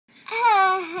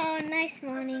this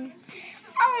morning.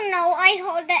 Oh no, I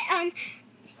hold that,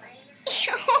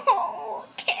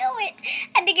 kill it.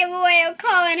 I had to give away a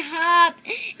call and hop.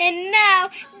 And now,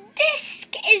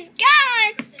 disc is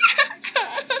gone.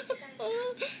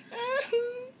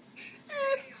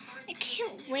 I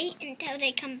can't wait until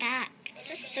they come back. It's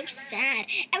just so sad.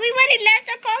 Everybody left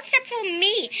the call except for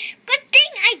me. Good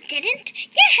thing I didn't.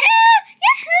 Yahoo!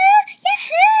 Yahoo!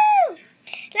 Yahoo!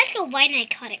 Let's go why I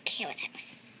called it Carrot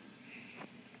House.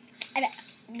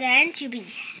 Then to be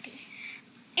happy.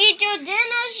 Eat your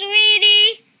dinner,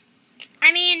 sweetie.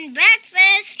 I mean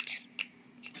breakfast.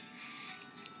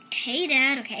 Okay,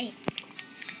 Dad, okay.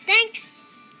 Thanks.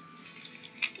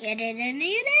 You didn't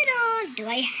need it all. Do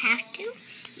I have to?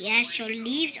 Yes, your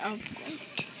leaves are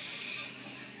great.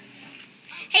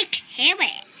 Hey,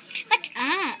 Carrot, what's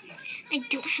up? I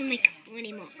don't have my car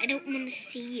anymore. I don't want to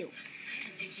see you.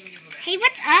 Hey,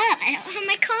 what's up? I don't have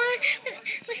my car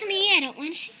with me. I don't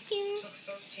want to see you.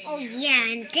 Oh, yeah,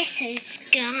 and this is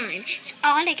gone. So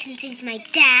all I can see is my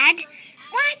dad.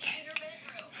 What?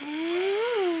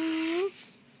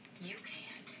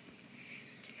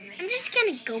 I'm just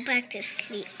going to go back to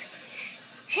sleep.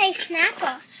 Hey,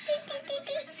 Snapper.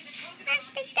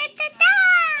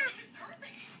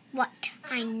 What?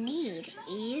 I need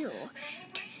you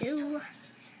to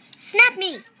snap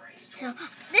me. So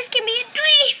this can be a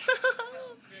dream.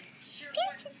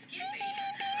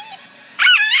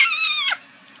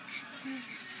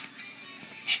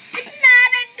 It's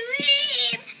not a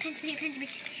dream. Pinch me.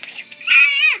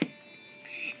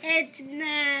 It's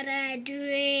not a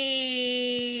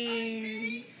dream.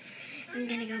 I'm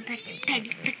gonna go back to bed.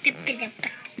 Back to bed.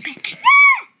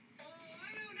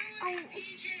 Oh.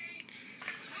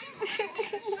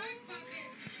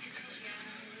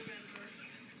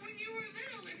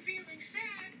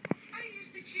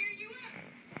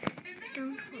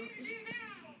 Don't worry.